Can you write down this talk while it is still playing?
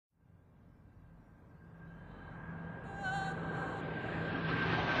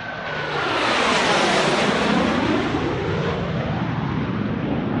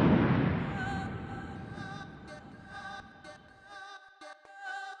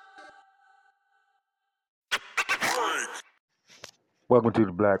Welcome to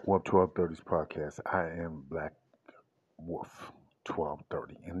the Black Wolf 1230's podcast. I am Black Wolf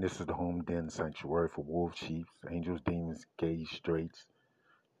 1230, and this is the home den sanctuary for wolves, chiefs, angels, demons, gays, straights,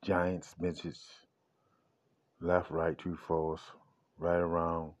 giants, midgets, left, right, true, false, right,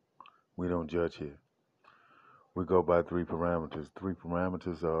 around. We don't judge here. We go by three parameters. Three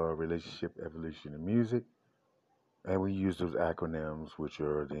parameters are relationship, evolution, and music. And we use those acronyms, which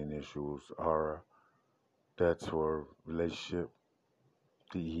are the initials R, that's for relationship,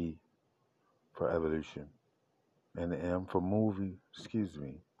 DE for evolution, and the M for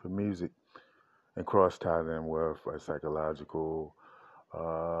for music, and cross-tie them with psychological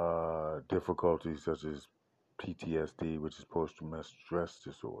difficulties such as PTSD, which is post-traumatic stress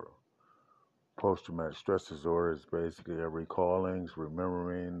disorder. Post-traumatic stress disorder is basically a recallings,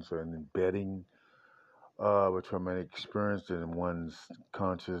 rememberings, and embedding a traumatic experience in one's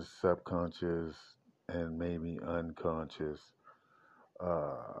conscious, subconscious, and maybe unconscious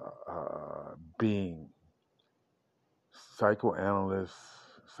being. Psychoanalysts,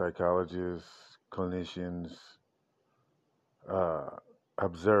 psychologists, clinicians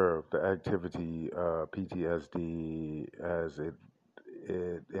observe the activity of PTSD as it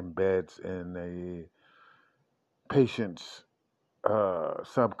embeds in a patient's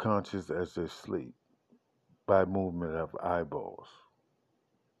subconscious as they sleep by movement of eyeballs.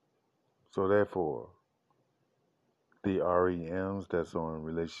 So therefore, the REMs that's on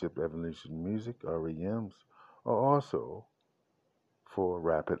relationship evolution music, REMs, are also for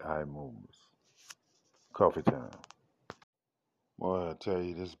rapid eye movements. Coffee time. Boy, I tell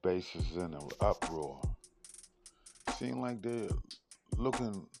you, this bass is in an uproar. Seem like they're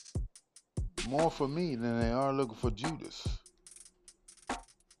looking more for me than they are looking for Judas.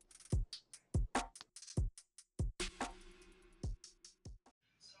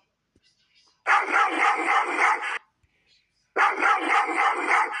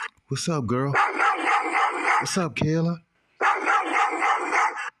 What's up, girl? What's up, Kayla?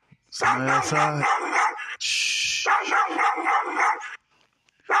 Somebody outside? Shh.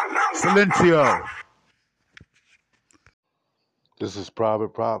 Silencio. This is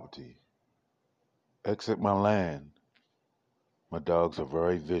private property. Exit my land. My dogs are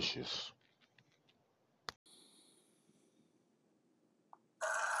very vicious.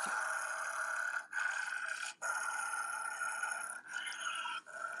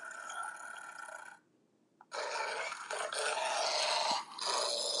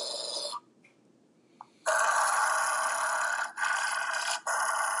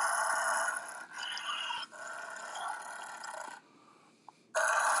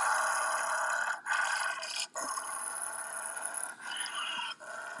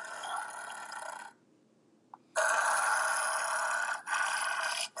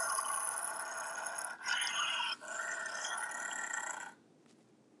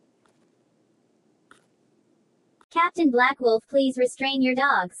 Captain Black Wolf, please restrain your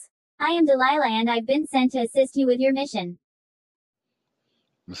dogs. I am Delilah and I've been sent to assist you with your mission.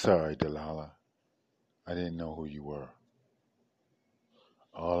 I'm sorry, Delilah. I didn't know who you were.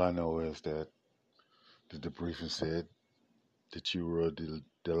 All I know is that the debriefing said that you were a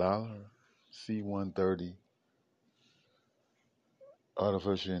Delilah C-130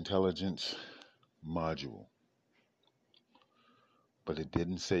 artificial intelligence module. But it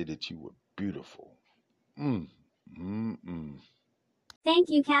didn't say that you were beautiful. Thank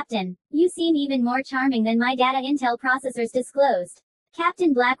you, Captain. You seem even more charming than my data intel processors disclosed.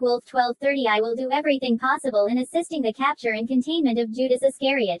 Captain Black Wolf 1230, I will do everything possible in assisting the capture and containment of Judas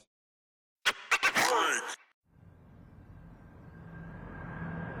Iscariot.